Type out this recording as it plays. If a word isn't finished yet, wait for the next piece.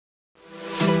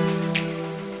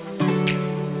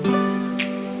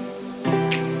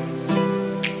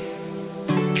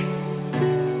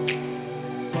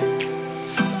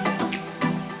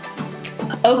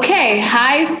Okay,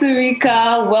 hi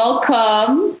Surika.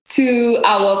 Welcome to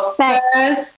our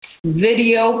first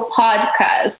video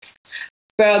podcast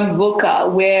from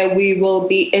VUCA, where we will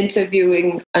be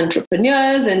interviewing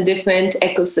entrepreneurs and different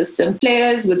ecosystem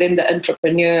players within the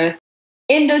entrepreneur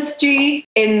industry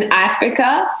in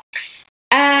Africa.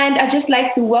 And I'd just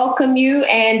like to welcome you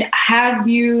and have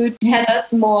you tell us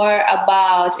more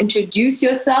introduce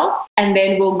yourself, and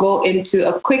then we'll go into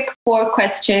a quick 4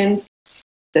 questions,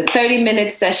 the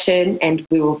 30-minute session, and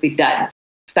we will be done.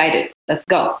 Excited. Let's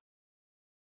go.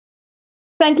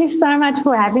 Thank you so much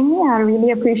for having me. I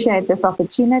really appreciate this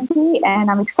opportunity, and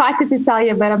I'm excited to tell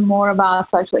you a bit more about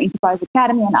Social Enterprise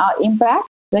Academy and our impact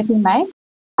that we make.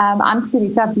 I'm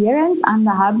Surika Beerens. I'm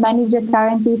the hub manager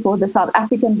currently for the South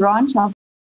African branch of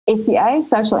SEA,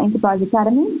 Social Enterprise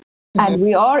Academy, and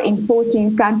we are in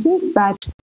 14 countries, but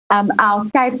our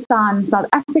Cape Town, South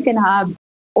African hub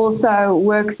also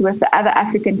works with the other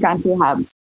African country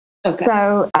hubs. Okay.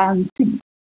 So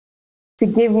to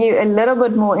give you a little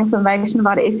bit more information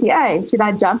about SEA, should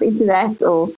I jump into that?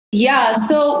 Or Yeah,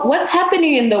 so what's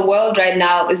happening in the world right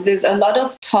now is there's a lot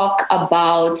of talk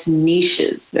about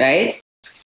niches, right?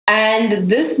 And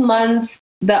this month,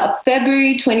 the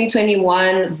February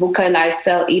 2021 VUCA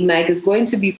Lifestyle eMag is going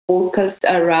to be focused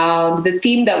around, the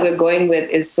theme that we're going with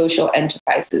is social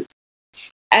enterprises.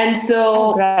 And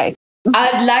so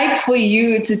I'd like for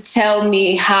you to tell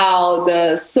me how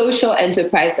the Social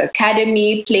Enterprise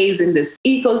Academy plays in this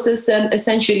ecosystem.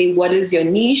 Essentially, what is your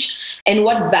niche and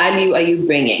what value are you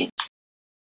bringing?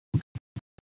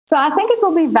 So I think it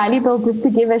will be valuable just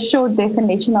to give a short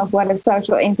definition of what a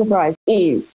social enterprise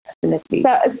is. Definitely. So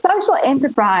a social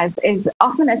enterprise is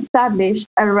often established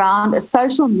around a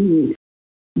social need,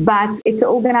 but it's an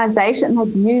organization that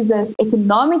uses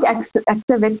economic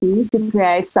activity to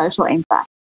create social impact.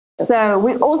 So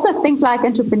we also think like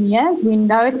entrepreneurs. We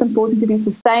know it's important to be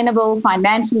sustainable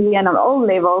financially and on all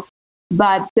levels,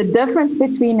 but the difference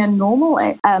between a normal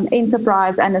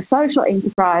enterprise and a social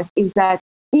enterprise is that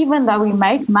even though we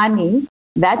make money,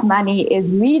 that money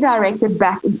is redirected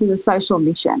back into the social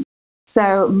mission.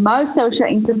 So most social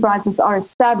enterprises are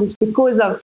established because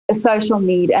of a social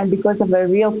need and because of a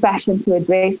real passion to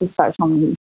address a social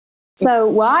need. So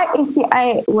why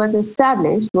SEA was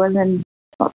established was in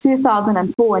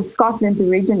 2004 in Scotland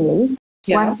originally,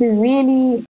 was to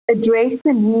really address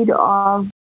the need of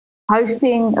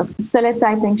hosting, of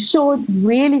facilitating short,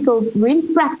 really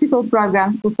practical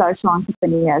programs for social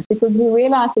entrepreneurs, because we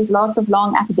realize there's lots of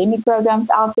long academic programs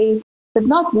out there, but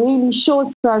not really short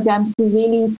programs to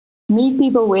really meet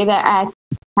people where they're at,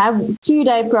 have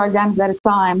 2-day programs at a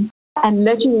time, and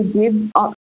literally give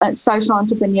social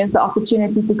entrepreneurs the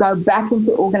opportunity to go back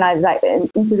into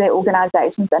their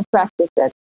organizations and practice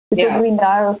it. Because we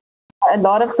know a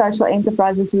lot of social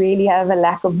enterprises really have a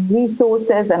lack of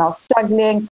resources and are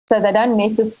struggling, so they don't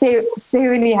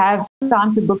necessarily have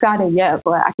time to book out a year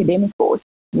for an academic course.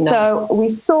 No. So we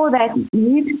saw that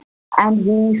need, and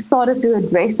we started to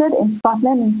address it in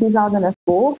Scotland in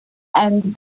 2004,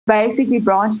 and basically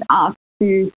branched out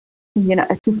to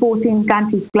 14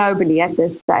 countries globally at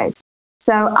this stage.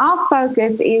 So our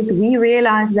focus is, we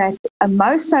realize that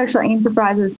most social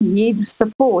enterprises need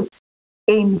support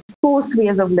in 4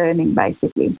 spheres of learning,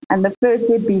 basically. And the first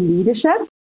would be leadership.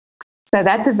 So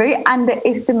that's a very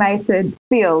underestimated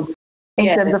field in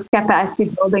terms of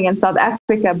capacity building in South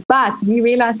Africa. But we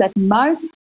realize that most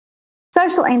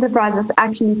social enterprises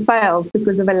actually fails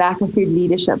because of a lack of good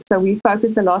leadership. So we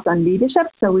focus a lot on leadership.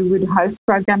 So we would host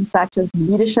programs such as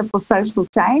Leadership for Social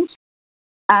Change.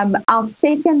 Our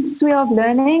second sphere of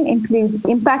learning includes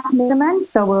impact measurement.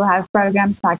 So we'll have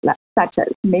programs such as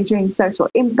measuring social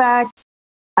impact,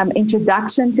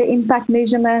 introduction to impact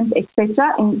measurement,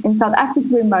 etc. In South Africa,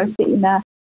 we're mostly in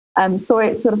a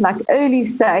sort of like early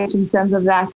stage in terms of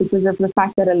that, because of the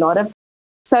fact that a lot of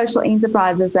social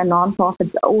enterprises and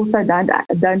nonprofits also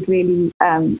don't really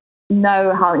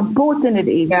know how important it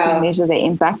is to measure their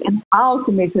impact and how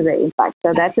to measure their impact.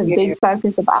 So that's a big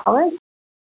focus of ours.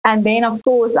 And then, of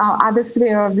course, our other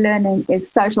sphere of learning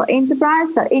is social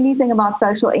enterprise. So anything about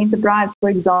social enterprise, for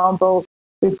example,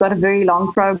 we've got a very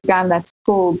long program that's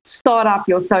called Start Up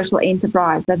Your Social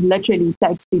Enterprise, that literally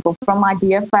takes people from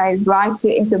idea phase right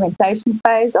to implementation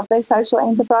phase of their social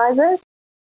enterprises,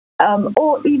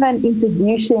 or even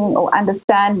introducing or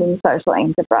understanding social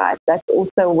enterprise. That's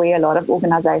also where a lot of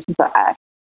organizations are at.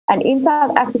 And in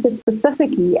South Africa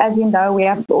specifically, as you know, we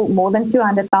have more than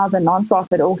 200,000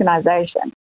 nonprofit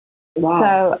organizations. Wow.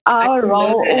 So our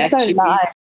role also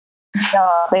lies,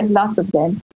 there's lots of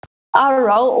them. Our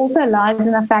role also lies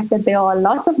in the fact that there are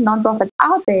lots of nonprofits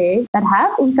out there that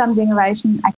have income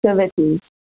generation activities,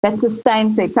 that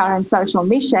sustains their current social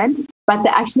mission, but they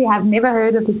actually have never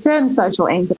heard of the term social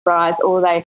enterprise, or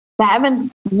they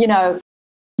haven't,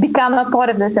 become a part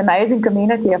of this amazing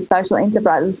community of social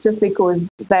enterprises just because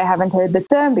they haven't heard the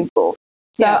term before.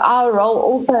 So our role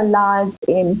also lies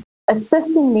in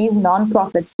assisting these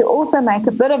nonprofits to also make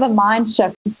a bit of a mind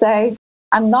shift to say,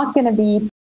 I'm not going to be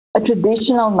a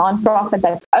traditional nonprofit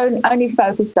that's only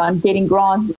focused on getting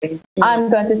grants.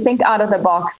 I'm going to think out of the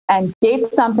box and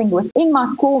get something within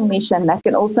my core mission that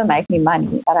can also make me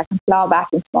money, that I can plow back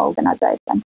into my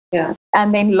organization. Yeah.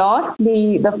 And then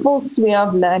lastly, the full sphere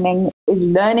of learning is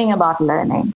learning about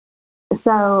learning.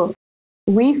 So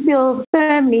we feel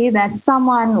firmly that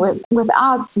someone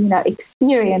without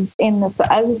experience in this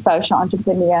as a social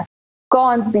entrepreneur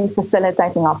can't be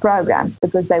facilitating our programs,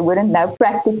 because they wouldn't know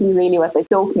practically really what they're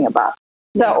talking about.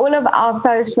 So all of our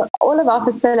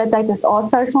facilitators are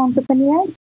social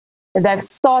entrepreneurs. They've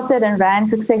started and ran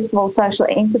successful social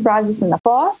enterprises in the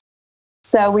past.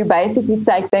 So we basically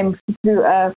take them through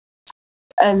a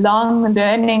long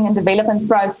learning and development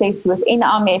process within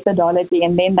our methodology,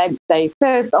 and then they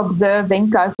first observe,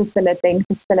 then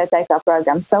co-facilitate our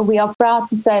programs. So we are proud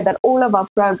to say that all of our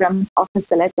programs are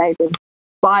facilitated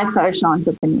by social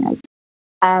entrepreneurs.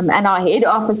 And our head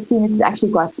office team is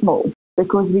actually quite small,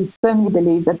 because we firmly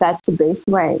believe that that's the best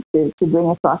way to bring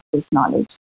across this knowledge.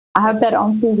 I hope that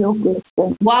answers your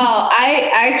question. Wow, I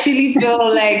actually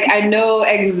feel like I know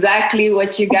exactly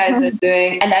what you guys are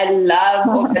doing. And I love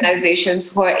organizations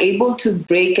who are able to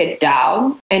break it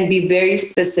down and be very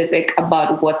specific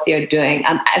about what they're doing.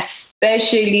 I'm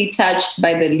especially touched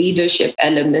by the leadership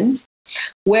element,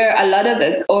 where a lot of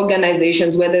the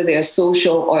organizations, whether they're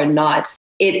social or not,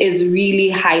 it is really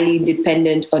highly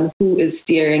dependent on who is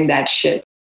steering that ship.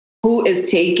 Who is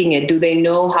taking it? Do they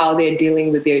know how they're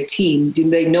dealing with their team? Do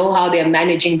they know how they're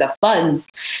managing the funds?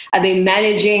 Are they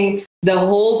managing the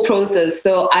whole process?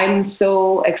 So I'm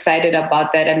so excited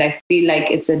about that. And I feel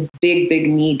like it's a big, big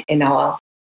need in our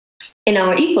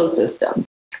ecosystem.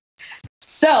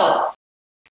 So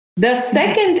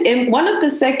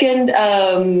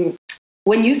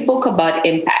when you spoke about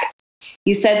impact,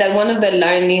 you said that one of the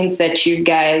learnings that you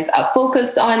guys are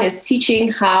focused on is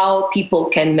teaching how people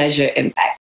can measure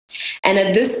impact. And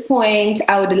at this point,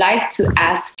 I would like to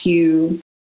ask you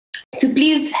to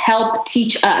please help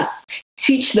teach the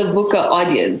VUCA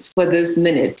audience for this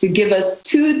minute, to give us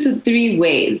 2 to 3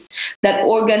 ways that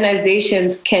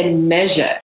organizations can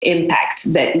measure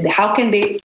impact. That how can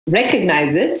they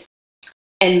recognize it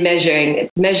and measure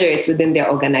it within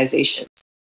their organization?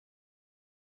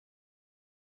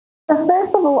 So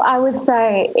first of all, I would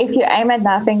say, if you aim at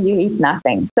nothing, you eat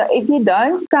nothing. So if you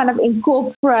don't kind of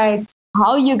incorporate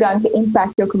how you're going to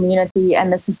impact your community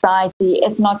and the society,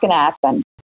 it's not going to happen.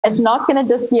 It's not going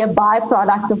to just be a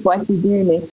byproduct of what you do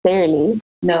necessarily.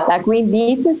 No. Like, we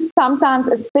need to sometimes,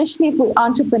 especially if we're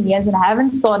entrepreneurs and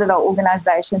haven't started our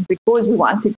organization because we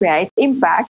want to create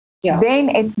impact, then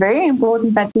it's very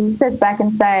important that we sit back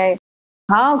and say,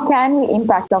 how can we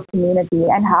impact our community,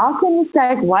 and how can we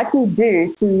take what we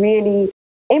do to really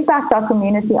impact our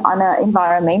community on an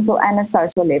environmental and a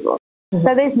social level? Mm-hmm.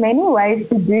 So there's many ways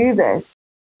to do this.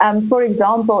 For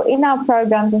example, in our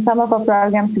programs, in some of our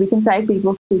programs, we can take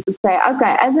people to say,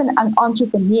 okay, as an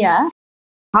entrepreneur,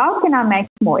 how can I make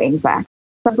more impact?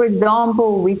 So for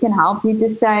example, we can help you to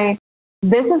say,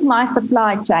 this is my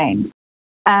supply chain.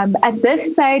 At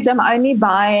this stage, I'm only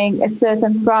buying a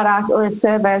certain product or a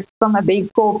service from a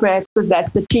big corporate because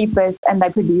that's the cheapest and they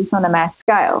produce on a mass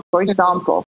scale, for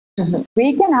example. Mm-hmm.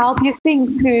 We can help you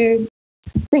think through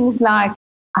things like,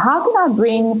 how can I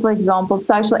bring, for example,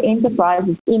 social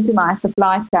enterprises into my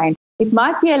supply chain? It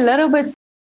might be a little bit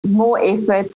more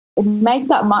effort. It might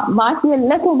be a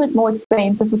little bit more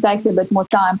expensive. It takes a bit more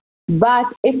time. But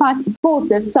if I support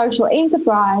this social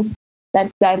enterprise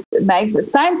that makes the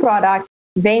same product,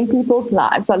 then people's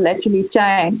lives are literally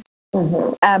changed.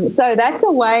 Mm-hmm. So that's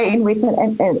a way in which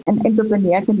an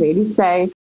entrepreneur can really say,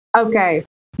 okay,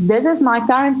 this is my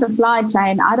current supply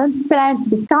chain. I don't plan to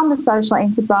become a social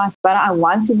enterprise, but I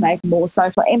want to make more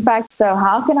social impact. So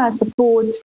how can I support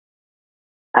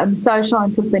social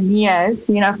entrepreneurs,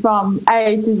 from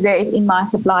A to Z in my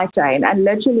supply chain, and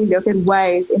literally look at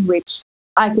ways in which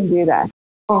I can do that.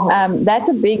 Mm-hmm. That's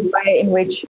a big way in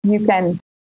which you can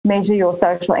measure your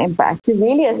social impact, to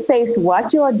really assess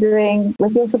what you are doing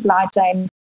with your supply chain,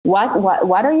 what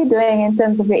are you doing in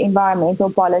terms of your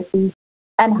environmental policies,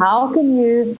 and how can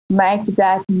you make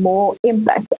that more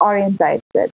impact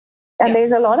orientated. And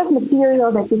there's a lot of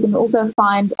material that you can also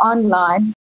find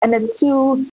online, and the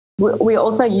tool we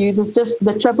also use is just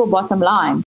the triple bottom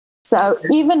line. So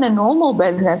even a normal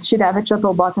business should have a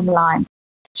triple bottom line.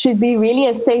 should be really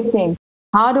assessing,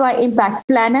 how do I impact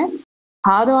planet?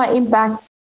 How do I impact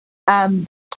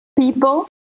people?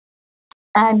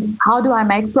 And how do I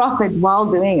make profit while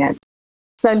doing it?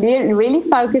 So really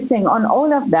focusing on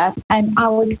all of that, and I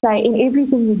would say in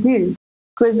everything you do,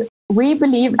 because we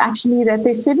believe actually that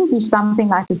there shouldn't be something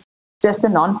like just a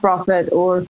non-profit,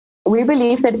 or we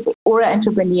believe that, or an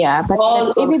entrepreneur, but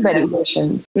all everybody,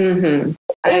 mm-hmm.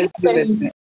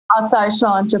 everybody are social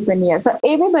entrepreneurs. So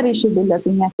everybody should be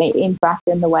looking at their impact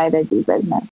in the way they do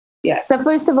business. Yeah. So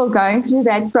first of all, going through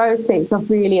that process of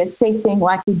really assessing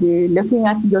what you do, looking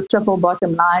at your triple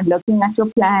bottom line, looking at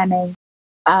your planning,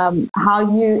 how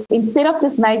you, instead of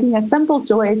just making a simple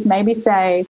choice, maybe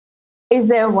say, is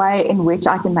there a way in which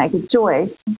I can make a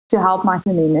choice to help my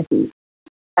community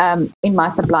in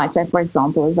my supply chain, for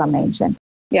example, as I mentioned.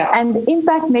 Yeah. And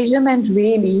impact measurement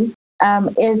really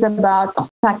is about,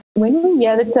 like, when we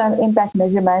hear the term impact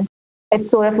measurement, it's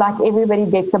sort of like everybody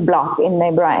gets a block in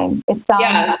their brain. It sounds,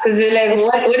 yeah, because they're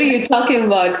like, what are you talking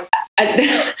about?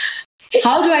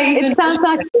 How do I even? It sounds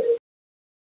like,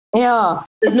 yeah,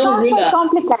 there's no sounds ruler. so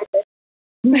complicated.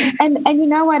 and you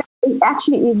know what? It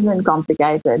actually isn't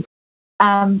complicated.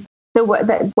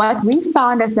 What we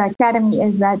found at the academy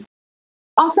is that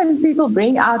often people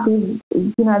bring out these,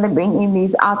 they bring in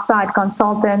these outside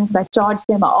consultants that charge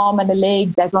them an arm and a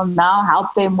leg that will now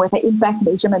help them with an impact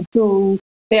measurement tool.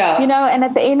 Yeah. And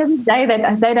at the end of the day,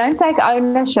 they don't take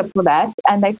ownership for that,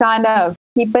 and they kind of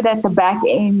keep it at the back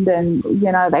end, and,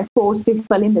 they're forced to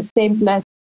fill in the template.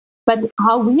 But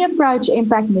how we approach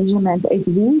impact measurement is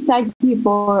we take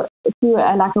people through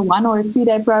like a 1 or a 2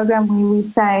 day program where we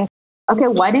say, okay,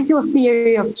 what is your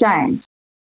theory of change?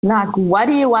 Like, what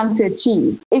do you want to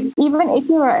achieve? Even if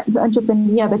you're an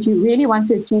entrepreneur, but you really want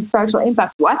to achieve social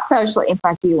impact, what social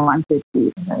impact do you want to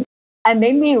achieve? Mm-hmm. And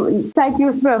then we take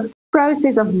you through a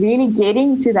process of really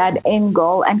getting to that end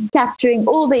goal and capturing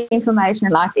all the information.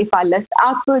 Like, if I list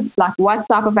outputs, like what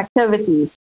type of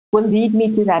activities will lead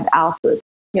me to that output,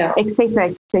 et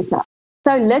cetera, et cetera.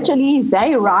 So literally,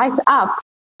 they write up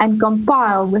and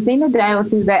compile within a day or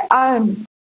two their own,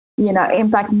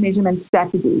 impact measurement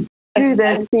strategy through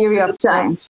this theory of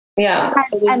change. Yeah.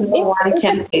 So there's no one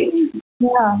template.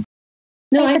 Yeah.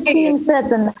 No, if the team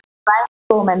sits and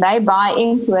brainstorm and they buy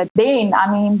into it, then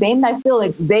they feel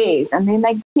it's theirs, and then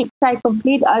they take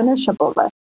complete ownership of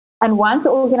it. And once the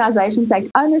organization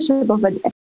takes ownership of it,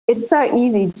 it's so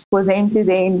easy for them to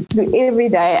then, through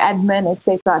everyday admin,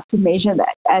 etc., to measure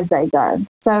that as they go.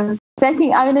 So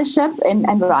taking ownership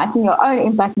and writing your own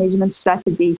impact measurement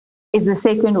strategy is the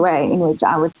second way in which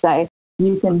I would say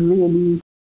you can really,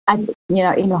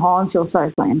 enhance your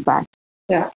social impact.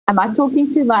 Yeah. Am I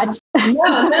talking too much? No.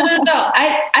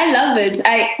 I love it.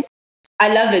 I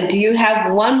love it. Do you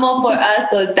have one more for us,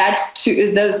 or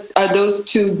are those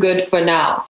two good for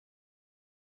now?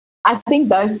 I think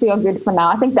those two are good for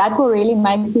now. I think that will really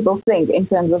make people think in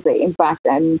terms of the impact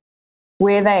and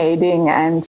where they're heading,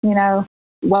 and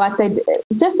what they do.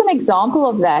 Just an example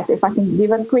of that, if I can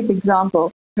give a quick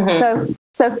example. Mm-hmm.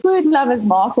 So Food Lovers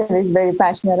Market is very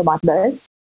passionate about this,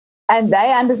 and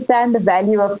they understand the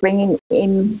value of bringing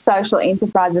in social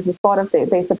enterprises as part of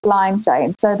their supply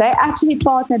chain. So they actually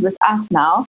partnered with us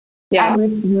now, and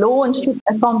we've launched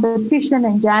a competition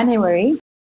in January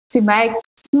to make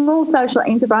small social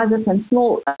enterprises and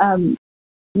small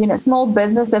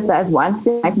businesses that wants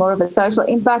to make more of a social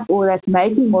impact, or that's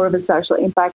making more of a social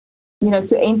impact,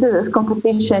 to enter this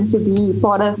competition to be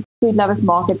part of Food Lovers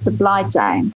Market supply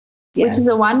chain, which is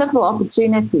a wonderful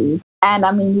opportunity. And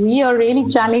we are really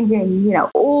challenging,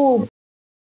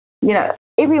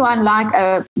 everyone,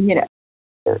 like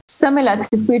similar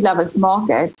to Food Lovers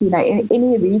Market, in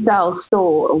any retail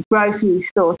store or grocery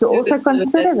store, to also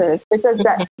consider this, because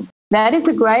that is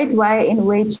a great way in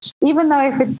which, even though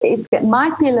if it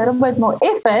might be a little bit more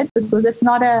effort, because it's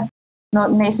not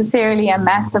necessarily a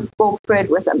massive corporate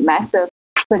with a massive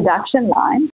production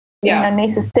line,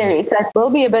 necessarily. So it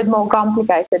will be a bit more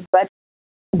complicated, but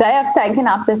they have taken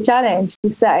up the challenge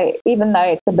to say, even though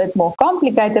it's a bit more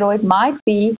complicated, or it might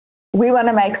be, we want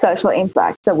to make social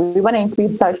impact. So we want to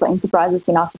include social enterprises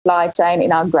in our supply chain,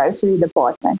 in our grocery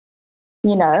department,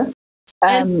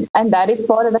 and that is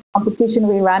part of the competition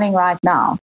we're running right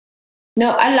now. No,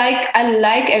 I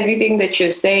like everything that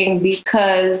you're saying,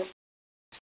 because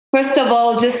first of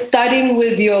all, just starting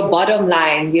with your bottom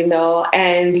line,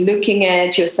 and looking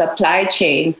at your supply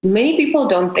chain, many people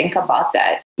don't think about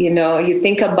that. You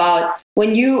think about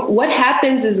what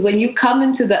happens is when you come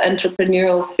into the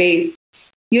entrepreneurial space,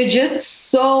 you're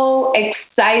just so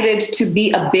excited to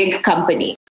be a big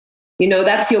company.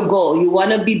 That's your goal. You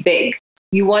want to be big.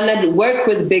 You want to work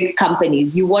with big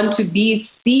companies. You want to be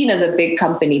seen as a big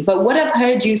company. But what I've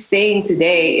heard you saying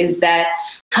today is that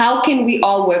how can we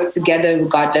all work together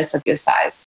regardless of your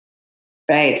size,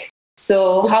 right?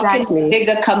 So how can a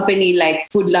bigger company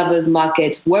like Food Lovers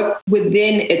Market work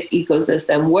within its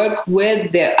ecosystem, work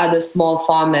with their other small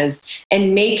farmers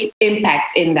and make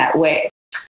impact in that way?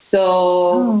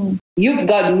 So you've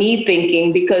got me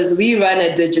thinking, because we run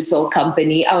a digital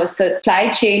company, our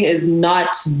supply chain is not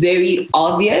very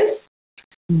obvious,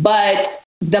 but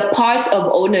the part of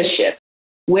ownership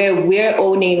where we're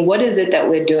owning what is it that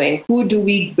we're doing, who do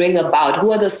we bring about,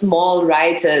 who are the small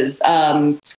writers,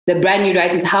 the brand new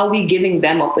writers, how are we giving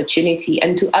them opportunity?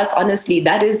 And to us, honestly,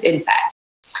 that is impact.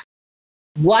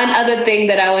 One other thing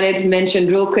that I wanted to mention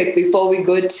real quick before we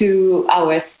go to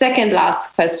our second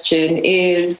last question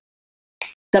is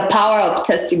the power of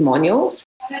testimonials,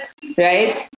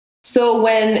 right? So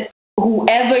when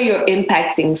whoever you're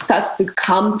impacting starts to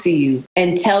come to you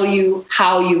and tell you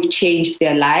how you've changed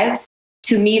their lives,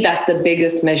 to me, that's the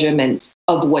biggest measurement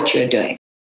of what you're doing.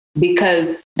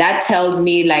 Because that tells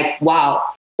me like, wow,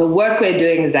 the work we're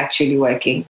doing is actually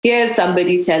working. Here's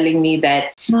somebody telling me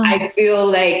that I feel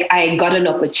like I got an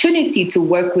opportunity to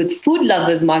work with Food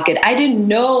Lovers Market. I didn't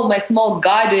know my small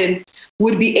garden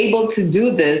would be able to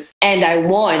do this, and I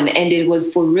won, and it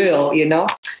was for real, you know?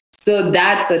 So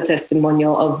that's a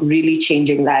testimonial of really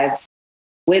changing lives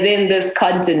within this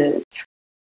continent.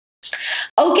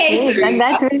 Okay, and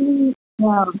that really,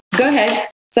 go ahead.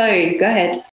 Sorry, go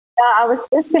ahead. I was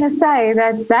just going to say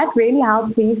that really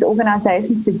helps these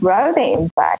organizations to grow their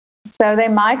impact. So they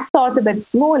might start a bit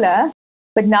smaller,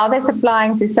 but now they're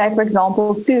supplying to, say, for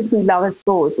example, 2 Food Lover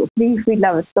stores or 3 Food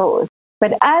Lover stores.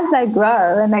 But as they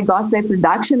grow and they got their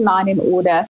production line in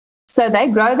order, so they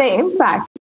grow their impact.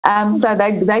 So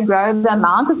they grow the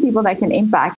amount of people they can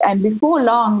impact. And before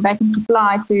long, they can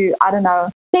supply to,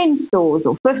 10 stores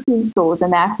or 15 stores,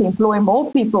 and they have to employ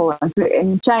more people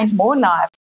and change more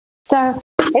lives. So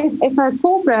if a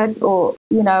corporate or,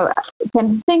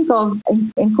 can think of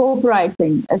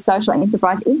incorporating a social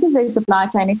enterprise into their supply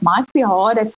chain, it might be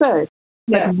hard at first.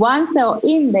 Yeah. But once they're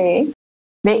in there,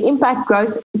 their impact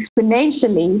grows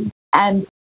exponentially. And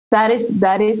that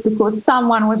is because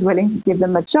someone was willing to give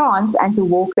them a chance and to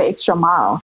walk the extra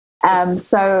mile.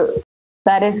 So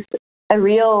that is a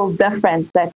real difference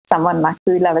that someone like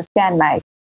Food Lovers can make.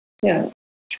 Yeah.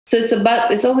 So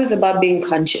it's always about being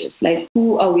conscious. Like,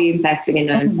 who are we impacting in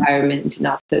our environment and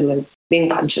afterwards? Being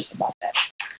conscious about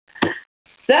that.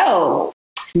 So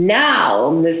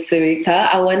now, Ms.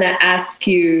 Sarika, I want to ask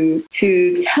you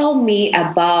to tell me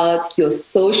about your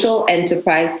Social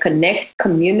Enterprise Connect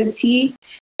community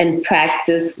and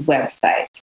practice website.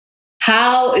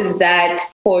 How is that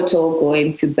portal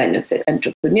going to benefit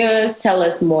entrepreneurs? Tell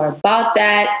us more about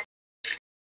that.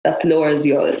 The floor is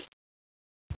yours.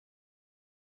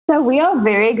 So we are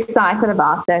very excited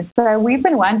about this. So we've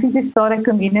been wanting to start a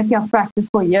community of practice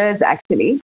for years,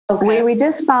 actually. Okay. We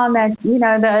just found that,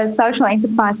 the social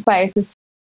enterprise space is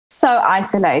so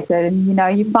isolated.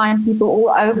 And, you find people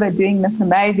all over doing this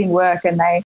amazing work, and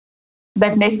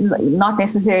they've not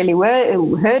necessarily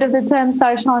heard of the term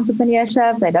social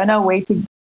entrepreneurship. They don't know where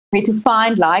to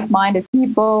find like-minded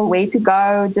people, where to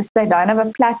go. Just they don't have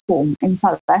a platform in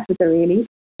South Africa, really.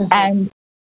 Mm-hmm. And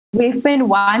we've been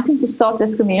wanting to start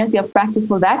this community of practice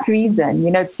for that reason,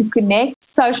 to connect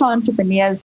social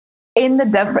entrepreneurs in the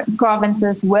different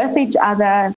provinces with each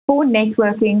other for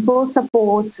networking, for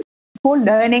support, for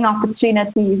learning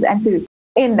opportunities, and to,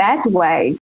 in that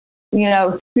way,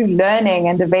 through learning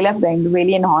and developing,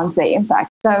 really enhance their impact.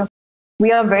 So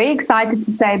we are very excited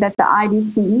to say that the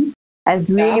IDC has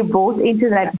really bought into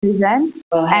that vision,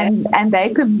 and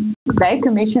they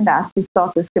commissioned us to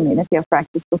start this community of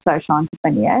practice for social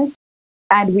entrepreneurs.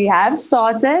 And we have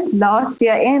started last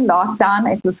year in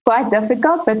lockdown. It was quite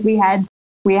difficult, but we have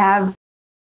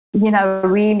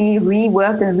really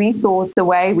reworked and rethought the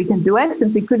way we can do it,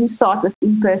 since we couldn't start with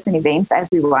in-person events as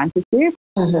we wanted to.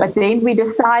 Mm-hmm. But then we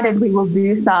decided we will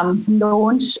do some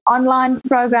launch online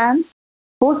programs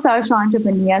for social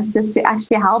entrepreneurs, just to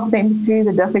actually help them through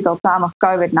the difficult time of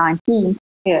COVID-19,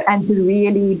 and to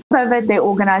really pivot their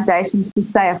organizations to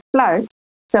stay afloat.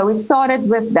 So we started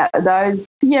with those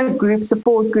peer group,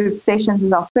 support group sessions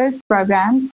as our first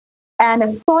programs. And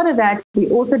as part of that, we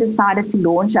also decided to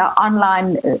launch our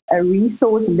online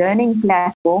resource learning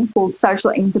platform called Social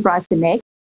Enterprise Connect.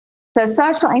 So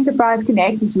Social Enterprise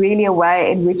Connect is really a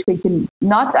way in which we can,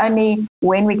 not only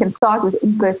when we can start with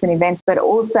in-person events, but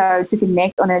also to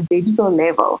connect on a digital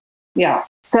level. Yeah.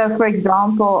 So, for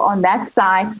example, on that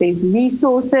site, there's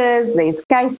resources, there's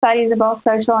case studies about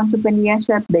social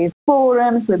entrepreneurship, there's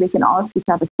forums where we can ask each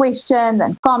other questions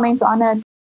and comment on it.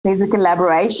 There's a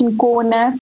collaboration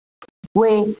corner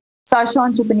where social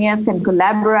entrepreneurs can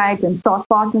collaborate and start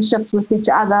partnerships with each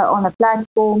other on a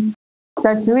platform. So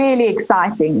it's really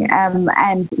exciting.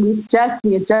 And we're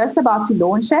just about to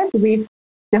launch it. We've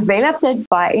developed it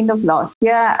by end of last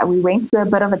year. We went through a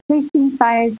bit of a testing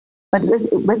phase, but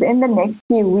within the next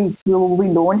few weeks, we will be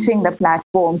launching the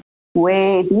platform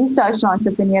where these social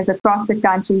entrepreneurs across the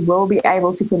country will be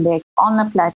able to connect on the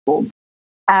platform.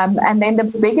 And then the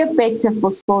big objective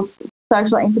for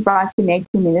Social Enterprise Connect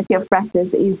Community of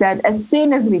Practice is that as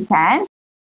soon as we can,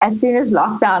 as soon as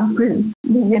lockdown,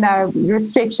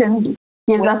 restrictions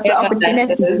gives us the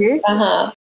opportunity to,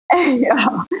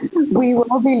 we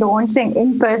will be launching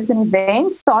in-person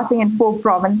events starting in 4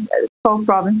 provinces,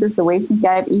 the Western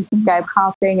Cape, Eastern Cape,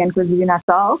 Gauteng, and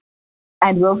KwaZulu-Natal.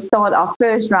 And we'll start our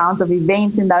first rounds of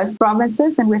events in those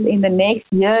provinces. And within the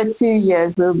next year, 2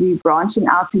 years, we'll be branching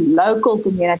out to local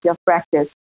community of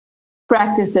practices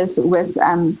with,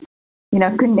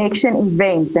 connection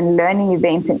events and learning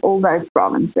events in all those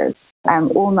provinces,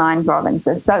 all 9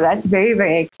 provinces. So that's very,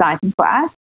 very exciting for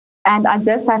us. And I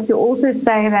just have to also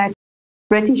say that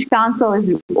British Council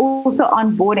is also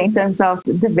on board in terms of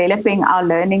developing our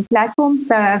learning platform.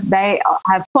 So they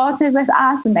have partnered with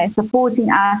us and they're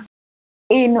supporting us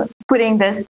in putting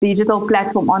this digital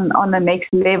platform on the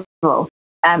next level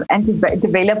and to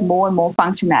develop more and more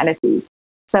functionalities.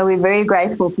 So we're very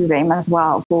grateful to them as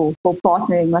well for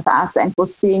partnering with us and for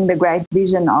seeing the great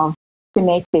vision of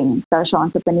connecting social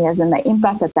entrepreneurs and the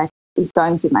impact that is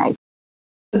going to make.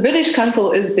 The British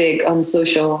Council is big on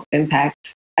social impact.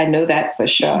 I know that for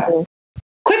sure. Mm-hmm.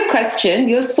 Quick question,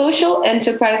 your Social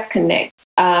Enterprise Connect.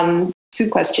 2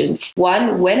 questions.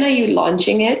 1, when are you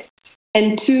launching it?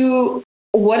 And 2,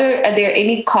 are there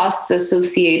any costs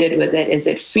associated with it? Is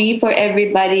it free for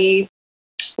everybody?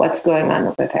 What's going on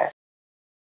over there?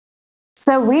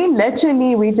 So we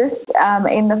just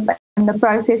in the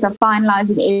process of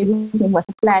finalizing everything with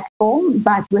the platform,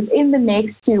 but within the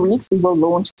next 2 weeks we will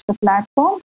launch the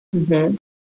platform. Mm-hmm.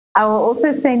 I will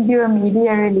also send you a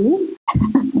media release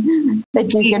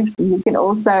that you can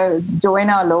also join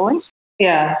our launch.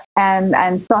 Yeah.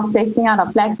 And start testing out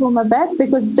our platform a bit,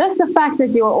 because just the fact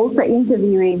that you are also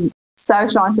interviewing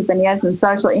social entrepreneurs and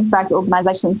social impact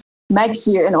organizations makes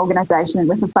you an organization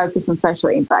with a focus on social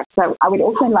impact. So I would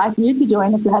also like you to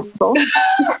join the platform.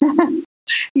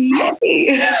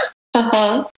 Yay!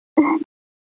 Uh-huh.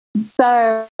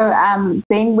 So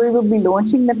then we will be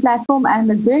launching the platform, and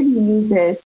the good news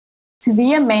is to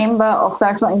be a member of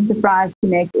Social Enterprise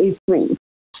Connect is free.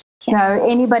 So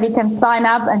anybody can sign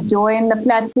up and join the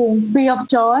platform free of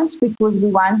charge, because we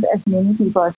want as many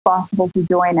people as possible to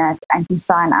join it and to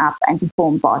sign up and to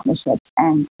form partnerships.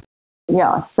 And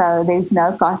so there's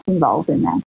no cost involved in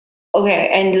that. Okay,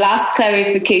 and last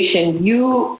clarification.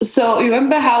 So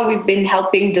remember how we've been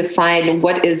helping define you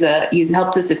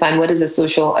helped us define what is a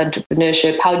social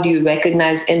entrepreneurship? How do you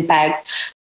recognize impact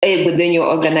within your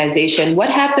organization? What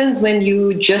happens when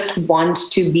you just want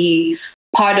to be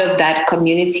part of that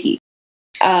community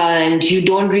and you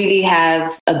don't really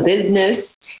have a business?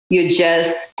 You're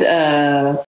just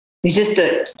a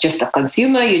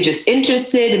consumer. You're just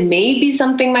interested. Maybe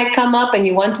something might come up and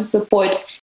you want to support.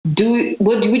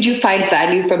 Would you find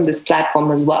value from this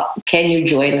platform as well? Can you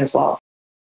join as well?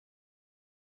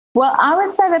 Well, I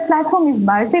would say the platform is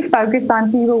mostly focused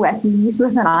on people who at least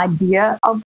with an idea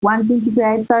of wanting to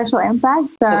create social impact.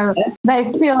 So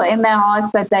they feel in their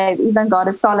hearts that they've even got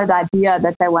a solid idea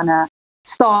that they want to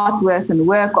start with and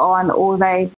work on, or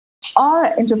they are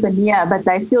an entrepreneur, but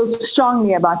they feel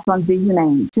strongly about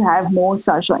transitioning to have more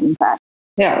social impact.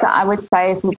 Yeah. So I would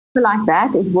say for people like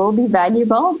that, it will be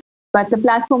valuable. But the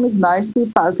platform is mostly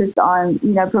focused on,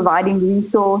 providing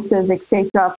resources,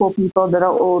 etc., for people that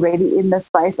are already in the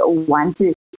space or want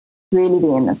to really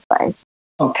be in the space.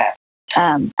 Okay.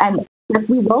 And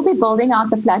we will be building out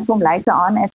the platform later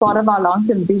on as part of our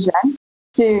long-term vision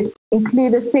to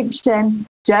include a section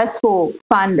just for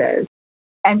funders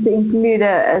and to include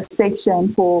a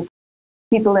section for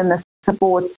people in the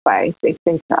support space,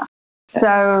 etc. Okay.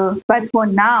 So, but for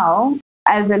now,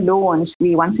 as a launch,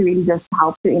 we want to really just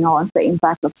help to enhance the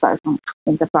impact of social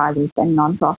enterprises and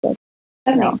nonprofits.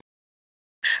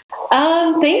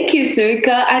 Thank you,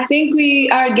 Surika. I think we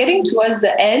are getting towards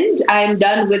the end. I'm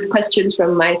done with questions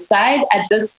from my side. At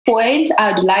this point,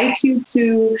 I'd like you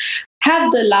to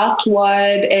have the last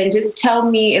word and just tell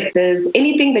me if there's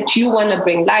anything that you want to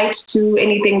bring light to,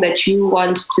 anything that you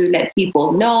want to let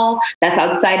people know that's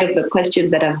outside of the questions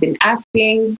that I've been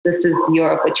asking. This is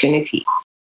your opportunity.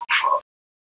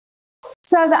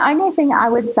 So the only thing I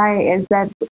would say is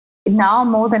that now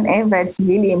more than ever, it's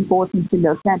really important to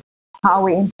look at how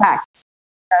we impact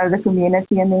the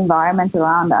community and the environment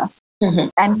around us. Mm-hmm.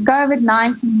 And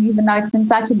COVID-19, even though it's been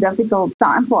such a difficult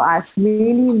time for us,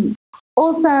 really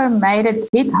also made it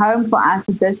hit home for us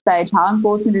at this stage how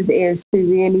important it is to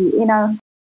really,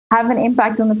 have an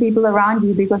impact on the people around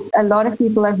you, because a lot of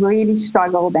people have really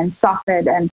struggled and suffered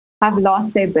and have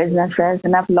lost their businesses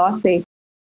and have lost their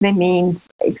means,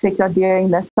 etc.,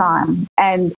 during this time.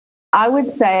 And I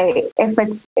would say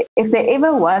if there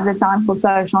ever was a time for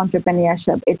social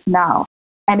entrepreneurship, it's now.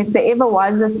 And if there ever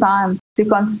was a time to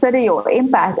consider your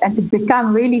impact and to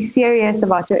become really serious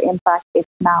about your impact, it's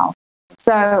now.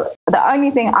 So the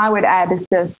only thing I would add is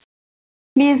this: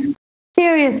 please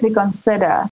seriously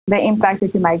consider the impact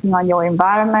that you're making on your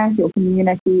environment, your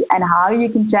community, and how you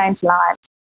can change lives,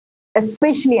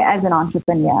 especially as an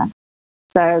entrepreneur.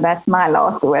 So that's my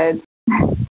last word.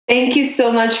 Thank you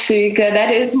so much, Surika.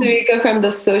 That is Surika from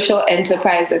the Social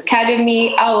Enterprise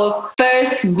Academy, our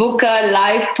first VUCA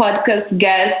live podcast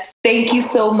guest. Thank you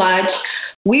so much.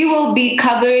 We'll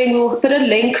put a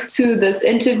link to this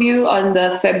interview on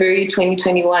the February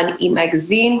 2021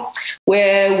 e-magazine,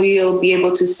 where we'll be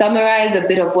able to summarize a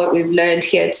bit of what we've learned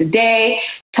here today,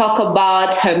 talk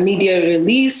about her media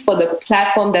release for the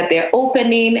platform that they're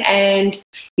opening, and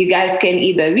you guys can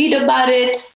either read about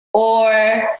it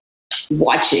or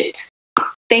watch it.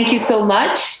 Thank you so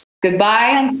much.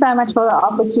 Goodbye. Thanks so much for the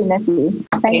opportunity.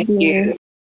 Thank you.